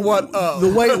segment. Wait, what?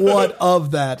 The wait what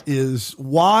of that is,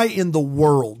 why in the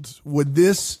world would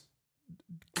this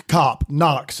cop,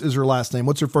 Knox is her last name.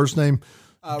 What's her first name?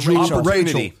 Rachel.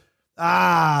 Opportunity.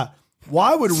 Why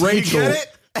would Rachel? You get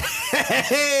it?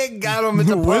 Got him. It's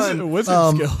a pun.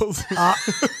 Wizard skills.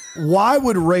 Why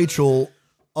would Rachel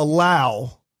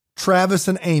allow Travis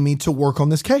and Amy to work on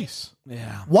this case?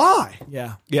 Yeah. Why?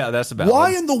 Yeah. Yeah, that's about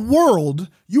Why in the world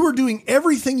you are doing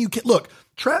everything you can? Look,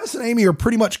 Travis and Amy are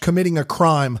pretty much committing a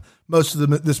crime most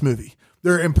of this movie.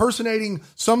 They're impersonating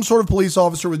some sort of police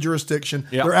officer with jurisdiction.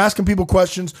 Yeah. They're asking people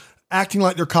questions, acting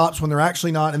like they're cops when they're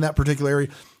actually not in that particular area.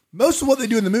 Most of what they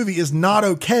do in the movie is not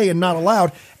okay and not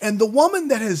allowed. And the woman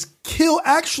that has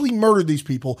actually murdered these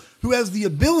people, who has the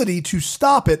ability to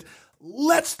stop it,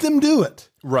 lets them do it.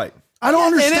 Right. I don't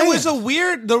understand. And it was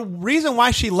the reason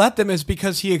why she let them is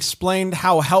because he explained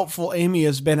how helpful Amy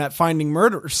has been at finding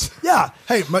murderers. Yeah.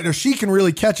 Hey, but if she can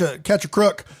really catch a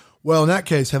crook, well, in that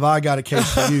case, have I got a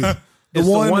case for you? It's the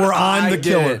one where I I'm the did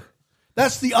killer. it.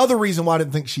 That's the other reason why I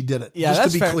didn't think she did it. Yeah, just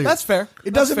that's to be fair. clear. That's fair. It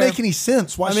That's doesn't fair. make any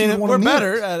sense. Why I she mean, want we're to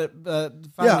better at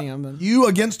finding them. You,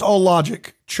 against all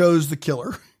logic, chose the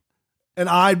killer, and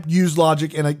I used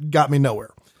logic, and it got me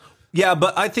nowhere. Yeah,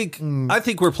 but I think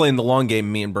we're playing the long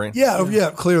game, me and Brain.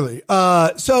 Yeah, clearly. You'd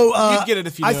get it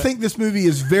if you I do it. think this movie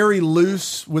is very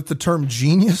loose with the term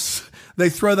genius. They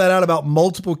throw that out about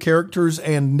multiple characters,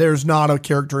 and there's not a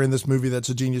character in this movie that's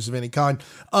a genius of any kind.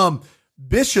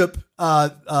 Bishop,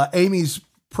 Amy's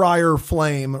prior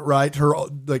flame, right? Her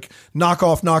like knock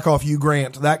off you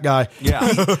Grant, that guy.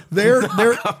 Yeah.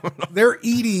 They're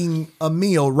eating a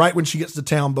meal right when she gets to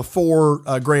town before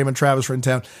Graham and Travis are in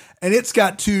town, and it's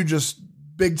got two just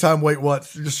big time wait what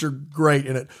just are great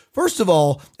in it. First of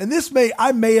all, and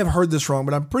I may have heard this wrong,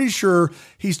 but I'm pretty sure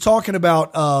he's talking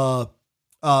about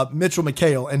Mitchell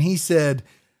McHale, and he said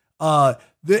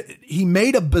that he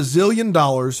made $1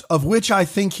 bazillion, of which I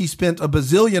think he spent $1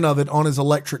 bazillion of it on his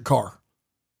electric car.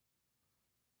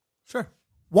 Sure.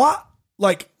 Why?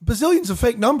 Like, bazillion's a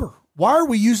fake number. Why are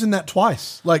we using that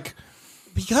twice? Like,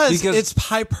 Because it's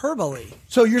hyperbole.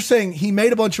 so you're saying he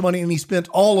made a bunch of money and he spent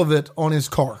all of it on his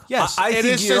car? Yes. I it think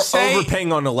is you're to say-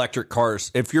 overpaying on electric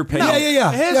cars. If you're paying,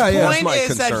 Yeah. His That's point my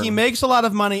is that concern. he makes a lot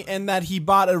of money and that he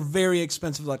bought a very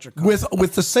expensive electric car.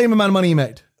 With the same amount of money he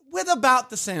made. With about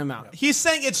the same amount. He's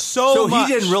saying it's so So much.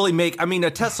 he didn't really make. I mean,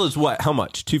 a Tesla's what? How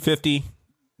much? 250,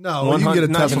 No, you can get a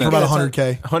Tesla for about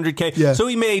 100K. 100K. Yeah. So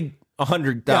he made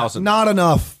 100,000. Not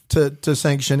enough to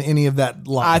sanction any of that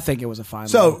line. I think it was a fine line.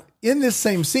 So in this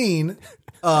same scene,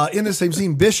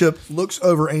 Bishop looks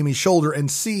over Amy's shoulder and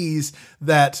sees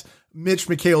that Mitch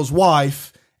McHale's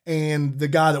wife and the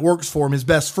guy that works for him, his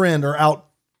best friend, are out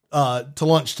to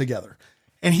lunch together.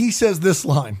 And he says this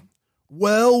line,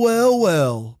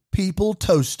 well, people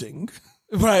toasting.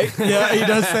 Right. Yeah, he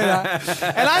does say that.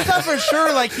 And I thought for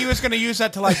sure like he was going to use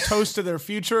that to like toast to their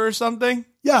future or something.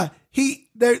 Yeah,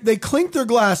 they clink their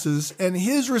glasses, and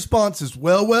his response is,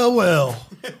 well,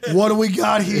 what do we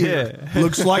got here?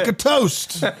 Looks like a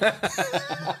toast.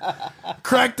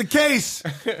 Crack the case.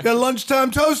 Got a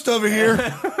lunchtime toast over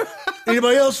here.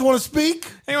 Anybody else want to speak?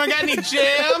 Anyone got any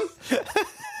jam?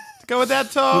 Go with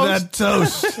that toast. That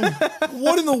toast.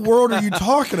 What in the world are you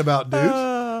talking about, dude?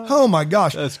 Oh my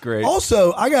gosh. That's great.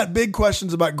 Also, I got big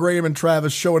questions about Graham and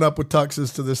Travis showing up with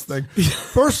tuxes to this thing.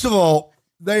 First of all,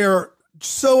 they are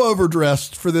so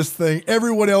overdressed for this thing.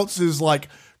 Everyone else is like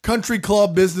country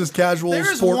club, business casual,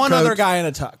 There's sport one coats. other guy in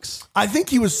a tux. I think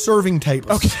he was serving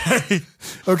tables. Okay.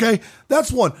 Okay.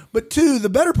 That's one. But two, the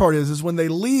better part is when they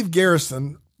leave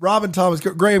Garrison, Robin Thomas,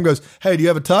 Graham goes, "Hey, do you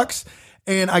have a tux?"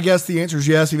 And I guess the answer is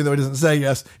yes, even though he doesn't say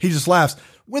yes. He just laughs.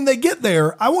 When they get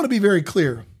there, I want to be very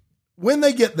clear. When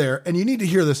they get there, and you need to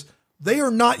hear this, they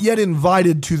are not yet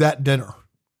invited to that dinner.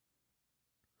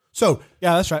 So,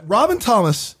 Yeah, that's right. Robin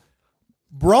Thomas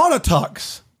brought a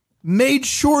tux, made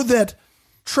sure that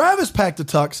Travis packed a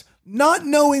tux, not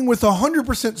knowing with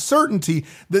 100% certainty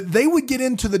that they would get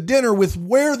into the dinner with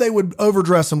where they would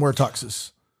overdress and wear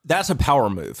tuxes. That's a power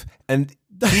move. And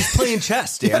he's playing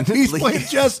chess, Dan. He's playing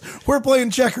chess. We're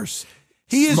playing checkers.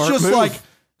 He is Smart just move. like,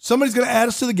 somebody's going to add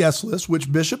us to the guest list,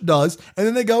 which Bishop does, and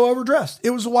then they go overdressed. It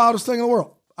was the wildest thing in the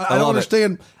world. I don't love it.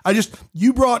 understand.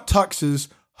 You brought tuxes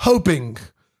hoping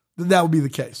that would be the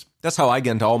case. That's how I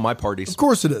get into all my parties. Of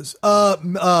course it is.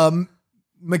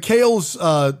 Mikhail's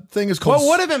thing is called. What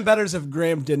would have been better is if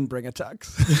Graham didn't bring a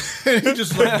tux. He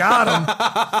just like got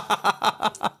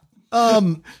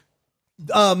him.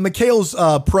 Mikhail's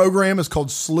program is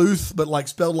called Sleuth, but like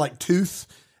spelled like tooth.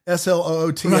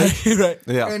 SLOOTH. Right.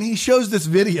 Yeah. And he shows this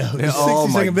video, this Oh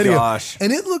 60-second my video. gosh.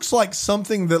 And it looks like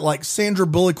something that like Sandra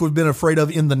Bullock would have been afraid of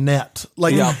in the net.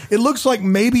 Like Yeah. it looks like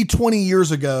maybe 20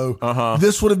 years ago,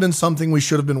 this would have been something we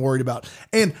should have been worried about.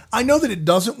 And I know that it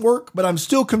doesn't work, but I'm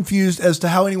still confused as to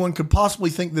how anyone could possibly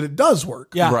think that it does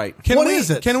work. Yeah. Right. What is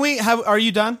it? Can we have, are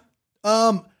you done?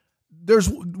 There's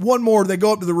one more. They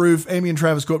go up to the roof. Amy and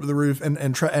Travis go up to the roof, and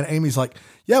Amy's like,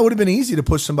 "Yeah, it would have been easy to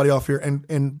push somebody off here."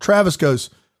 And Travis goes,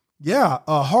 "Yeah,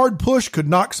 a hard push could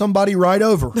knock somebody right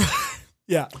over."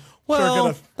 Yeah.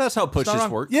 Well, that's how pushes wrong.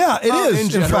 work. Yeah, it is. In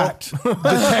general. fact,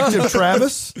 Detective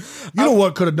Travis, you know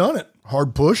what could have done it?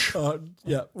 Hard push.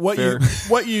 Yeah. What Fair.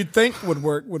 you think would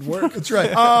work would work. That's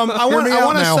right. I Hear want me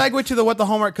out to now. segue to the what the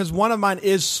homework because one of mine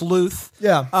is sleuth.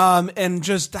 Yeah. And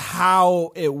just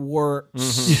how it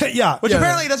works. Yeah, Which yeah.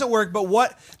 apparently doesn't work, but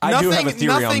what I nothing, do have a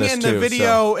theory on nothing this in too, the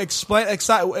video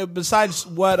besides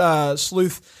what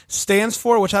sleuth stands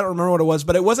for, which I don't remember what it was,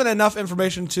 but it wasn't enough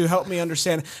information to help me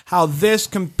understand how this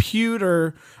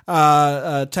computer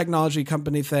technology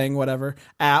company thing, whatever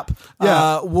app,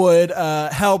 would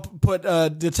help put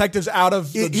detectives out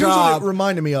of the Here's job. what it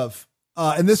reminded me of,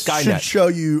 and this Skynet. should show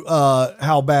you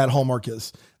how bad Hallmark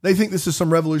is. They think this is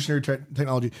some revolutionary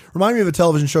technology. Remind me of a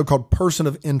television show called Person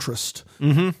of Interest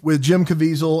with Jim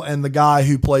Caviezel and the guy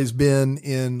who plays Ben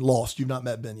in Lost. You've not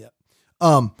met Ben yet.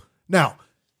 Now,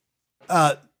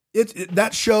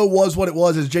 that show was what it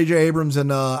was as J.J. Abrams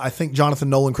and I think Jonathan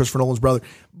Nolan, Christopher Nolan's brother.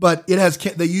 But it has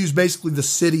they use basically the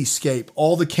cityscape,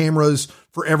 all the cameras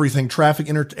for everything, traffic,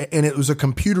 and it was a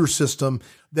computer system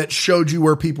that showed you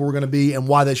where people were going to be and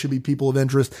why they should be people of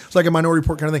interest. It's like a Minority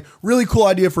Report kind of thing. Really cool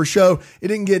idea for a show. It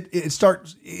didn't get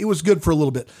it was good for a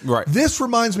little bit. Right. This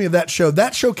reminds me of that show.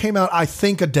 That show came out, I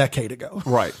think, a decade ago.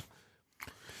 Right.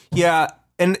 Yeah.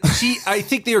 And I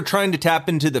think they are trying to tap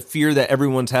into the fear that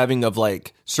everyone's having of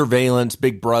like surveillance,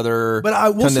 Big Brother, But I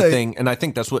will kind say, of thing. And I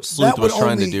think that's what Sleuth was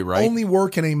trying to do, right? Only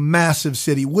work in a massive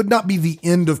city, would not be the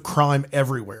end of crime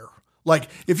everywhere. Like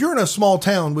if you're in a small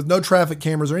town with no traffic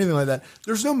cameras or anything like that,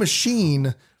 there's no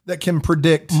machine that can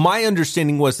predict My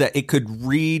understanding was that it could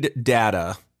read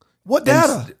data. what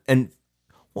data.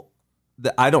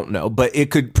 I don't know, but it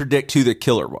could predict who the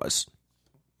killer was.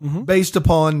 Based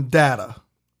upon data.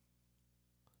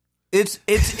 It's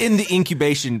in the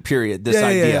incubation period, this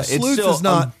idea. It's Sleuth still is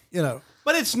not, you know.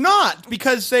 But it's not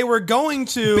because they were going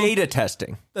to beta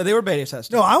testing. They were beta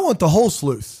testing. No, I want the whole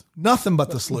sleuth. Nothing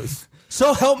but the sleuth.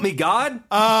 So help me God.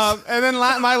 And then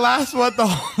my last what the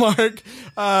hallmark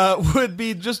would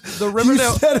be just the You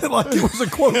Riverdale. said it like it was a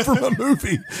quote from a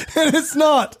movie, and it's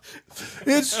not.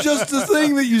 It's just a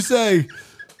thing that you say.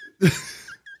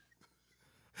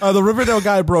 The Riverdale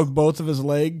guy broke both of his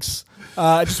legs.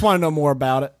 I just want to know more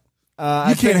about it.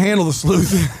 You can't handle the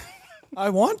sleuth. I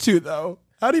want to though.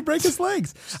 How did he break his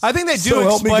legs? I think they do So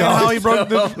help me explain God. how he broke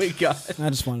the. Oh my God. I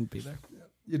just wanted to be there.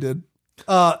 You did.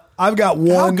 I've got How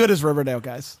one. good is Riverdale,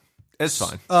 guys? It's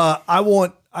fine.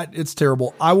 It's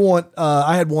terrible.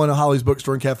 I had one at Holly's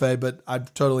Bookstore and Cafe, but I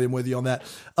totally am with you on that.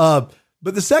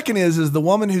 But the second is the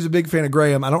woman who's a big fan of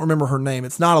Graham. I don't remember her name.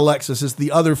 It's not Alexis. It's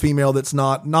the other female that's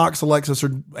not Knox, Alexis, or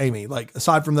Amy. Like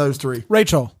aside from those three,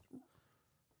 Rachel.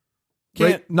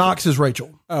 Can't. Knox is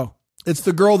Rachel. Oh, It's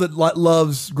the girl that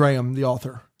loves Graham, the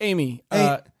author. Amy.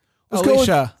 Let's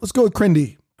Alicia. Let's go with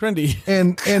Crindy. Crindy.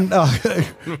 And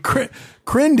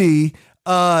Crindy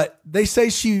They say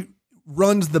she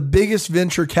runs the biggest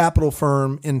venture capital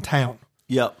firm in town.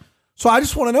 Yep. So I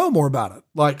just want to know more about it.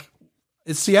 Like,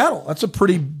 it's Seattle. That's a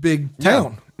pretty big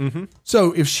town. Mm-hmm.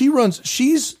 So if she runs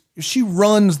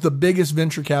the biggest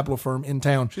venture capital firm in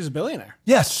town. She's a billionaire.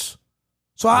 Yes.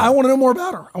 So I want to know more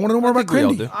about her. I want to know more about think we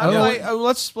all Crindy. do. I don't know.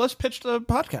 Let's pitch the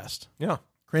podcast. Yeah.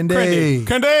 Crindy.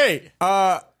 Crindy.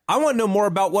 I want to know more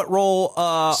about what role.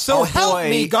 So our help boy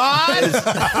me, God.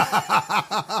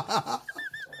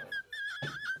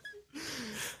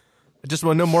 I just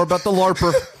want to know more about the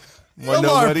LARPer. Want to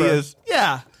know what he LARPer. is.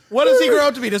 Yeah. What does he grow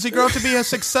up to be? Does he grow up to be a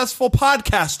successful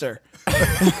podcaster?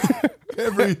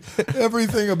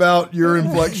 Everything about your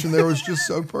inflection there was just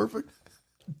so perfect.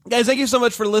 Guys, thank you so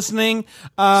much for listening.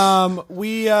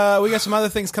 We got some other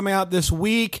things coming out this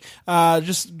week.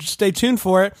 Just stay tuned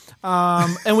for it.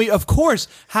 And we, of course,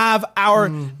 have our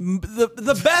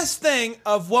the best thing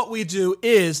of what we do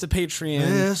is the Patreon.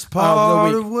 This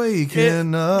part of the week.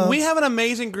 We have an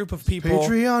amazing group of people.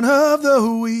 Patreon of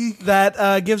the week.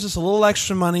 That gives us a little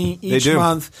extra money each do.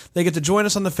 month. They get to join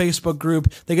us on the Facebook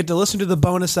group. They get to listen to the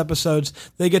bonus episodes.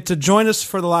 They get to join us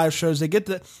for the live shows. They get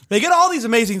all these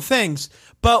amazing things.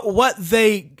 But what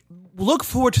they look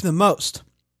forward to the most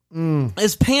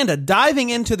is Panda diving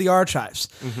into the archives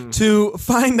to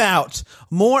find out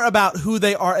more about who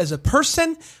they are as a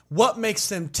person, what makes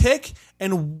them tick,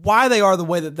 and why they are the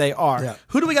way that they are. Yeah.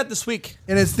 Who do we got this week?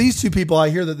 And it's these two people. I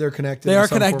hear that they're connected. They in are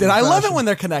some form connected. or I love it fashion. when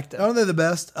they're connected. Aren't they the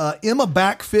best? Emma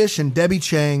Backfish and Debbie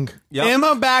Chang. Yep.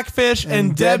 Emma Backfish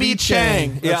and Debbie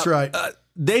Chang. That's Yeah. right.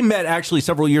 They met actually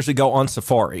several years ago on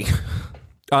Safari.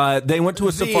 They went to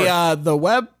a Safari. The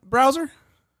web browser?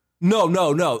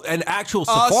 No. An actual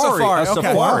Safari. Safari, A okay.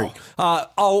 Safari.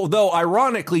 Although,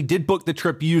 ironically, did book the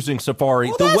trip using Safari,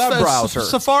 Well, the that's web the browser.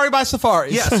 Safari by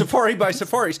Safaris. Yeah, Safari by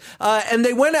Safaris. And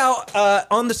they went out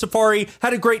on the Safari,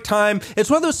 had a great time. It's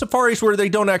one of those safaris where they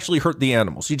don't actually hurt the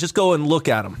animals. You just go and look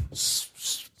at them.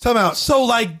 Time out. So,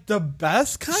 like, the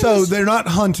best kind So of... they're not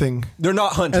hunting, They're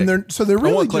not hunting. and they're I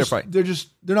really want to just, clarify.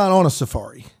 they're not on a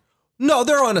safari. No,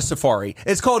 they're on a safari.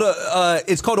 It's called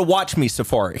a Watch Me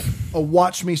Safari. A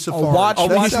watch me safari. Watch That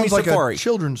Me sounds like Safari. a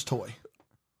children's toy.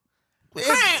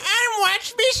 Hi, I'm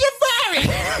Watch Me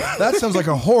Safari. That sounds like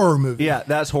a horror movie. Yeah,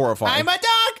 that's horrifying. I'm a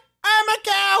dog. I'm a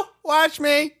cow. Watch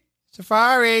me.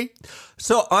 Safari.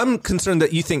 So I'm concerned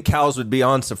that you think cows would be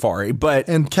on safari, but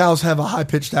And cows have a high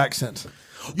pitched accent.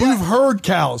 You've heard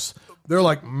cows. They're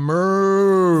like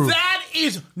moo. That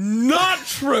is not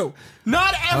true.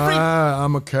 Not every...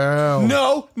 I'm a cow.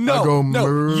 no. I go No.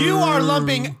 moo. You are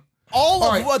lumping all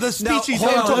of right. the species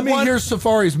Hold on, into let me one... hear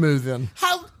Safari's moo then.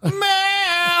 How...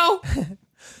 Meow.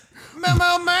 Meow,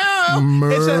 meow, meow.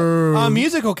 It's a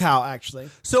musical cow, actually.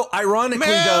 so ironically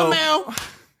Meow, though, meow.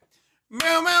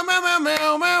 Meow, meow, meow, meow,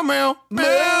 meow, meow, meow.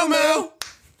 Meow, meow.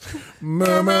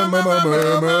 Moo, moo, moo, moo,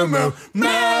 moo, moo, moo.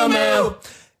 Meow, meow.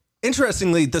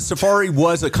 interestingly, the safari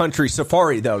was a country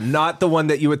safari though, not the one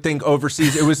that you would think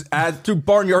overseas. It was through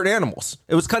barnyard animals.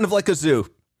 It was kind of like a zoo.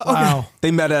 Wow.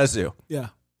 They met at a zoo. Yeah.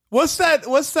 What's that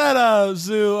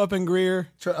zoo up in Greer?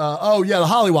 Oh, yeah, the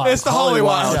Hollywood. It's the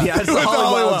Hollywood. Yeah, it's the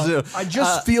Hollywood Zoo. I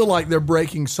just feel like they're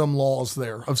breaking some laws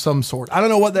there of some sort. I don't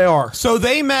know what they are. So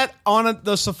they met on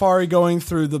the safari going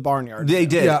through the barnyard. They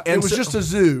did. Yeah, And it was so- just a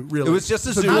zoo, really. It was just a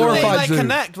It's zoo. How did they glorified like zoo.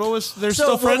 connect? What was? They're So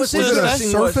still what friends was to Was this it a day?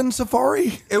 interesting was- surfing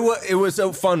safari? It was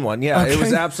a fun one. Yeah, it was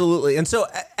Okay. absolutely. And so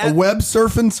A web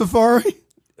surfing safari?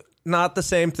 not the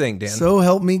same thing, Dan. So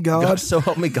help me God. God, so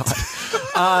help me God.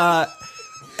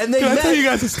 And they Can I met. tell you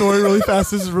guys a story really fast?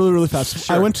 This is really, really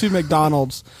fast. I went to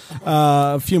McDonald's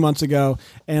a few months ago,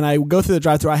 and I go through the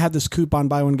drive-thru. I have this coupon,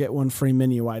 buy one, get one free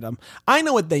menu item. I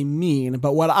know what they mean,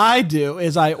 but what I do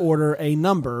is I order a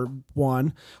number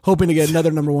one, hoping to get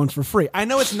another number one for free. I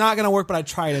know it's not going to work, but I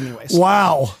try it anyways.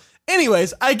 Wow.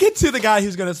 Anyways, I get to the guy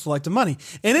who's going to select the money,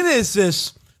 and it is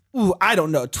this, I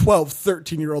don't know, 12,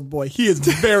 13-year-old boy. He is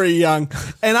very young.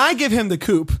 And I give him the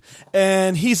coupe,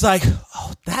 and he's like,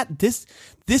 oh,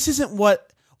 this isn't what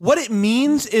it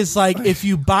means is like if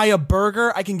you buy a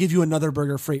burger, I can give you another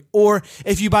burger free. Or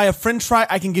if you buy a french fry,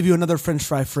 I can give you another french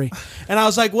fry free. And I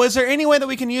was like, well, is there any way that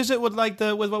we can use it with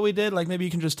with what we did? Like maybe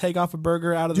you can just take off a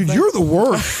burger out of the Dude, thing? you're the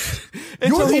worst. And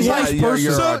You're so the he's worst like, person.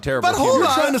 You're terrible. but hold You're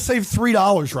on. trying to save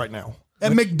 $3 right now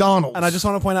at McDonald's. And I just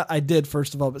want to point out, I did,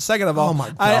 first of all. But second of all, Oh my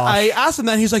gosh. I asked him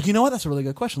that. And he's like, you know what? That's a really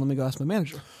good question. Let me go ask my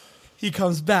manager. He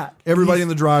comes back. Everybody in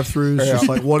the drive-thru is just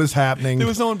like, what is happening? There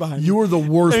was no one behind You me. are the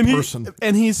worst And person.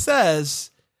 he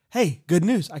says, hey, good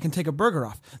news. I can take a burger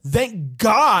off. Thank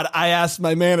God I asked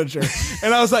my manager.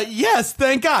 And I was like, yes,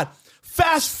 thank God.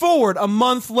 Fast forward a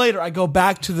month later, I go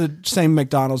back to the same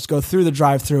McDonald's, go through the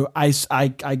drive-thru. I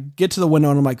get to the window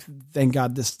and I'm like, thank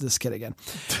God this kid again.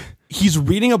 He's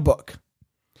reading a book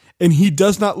and he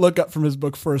does not look up from his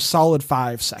book for a solid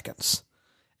 5 seconds.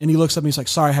 And he looks up and he's like,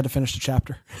 sorry, I had to finish the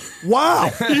chapter.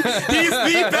 Wow. He's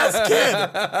the best kid.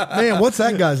 Man, what's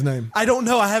that guy's name? I don't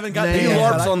know. I haven't got He the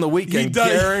LARPs on the weekend. He does.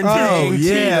 Guaranteeing Oh,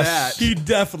 yes. that. He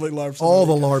definitely LARPs. All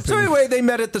the LARPing. So anyway, they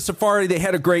met at the safari. They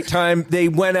had a great time. They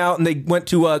went out and they went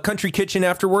to a country kitchen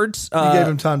afterwards. you gave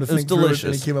him time to it was think through it, and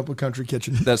delicious. he came up with Country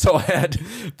Kitchen. That's all I had.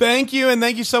 Thank you, and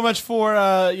thank you so much for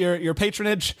your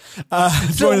patronage.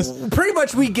 Join us. So pretty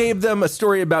much we gave them a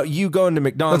story about you going to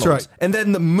McDonald's. That's right. And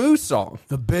then the Moo song.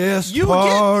 The best You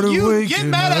part of get waking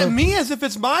mad at up. me as if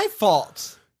it's my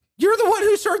fault. You're the one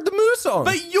who started the Moo song.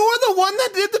 But you're the one that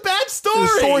did the bad story.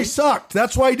 The story sucked.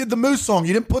 That's why he did the Moose song.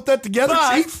 You didn't put that together,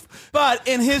 Chief? But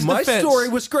in his My defense, story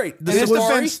was great. The in his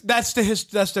safari. defense, that's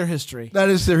their history. That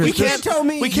is their history. Can't tell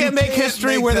me we can't make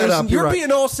history where that there's up. You're right.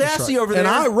 being all sassy over there. And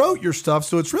I wrote your stuff,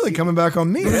 so it's really coming back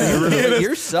on me.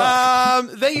 You're suck.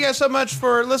 Thank you guys so much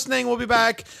for listening. We'll be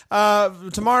back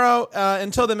tomorrow.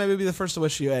 Until then, maybe we'll be the first to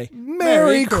wish you a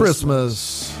Merry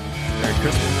Christmas. Merry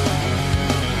Christmas.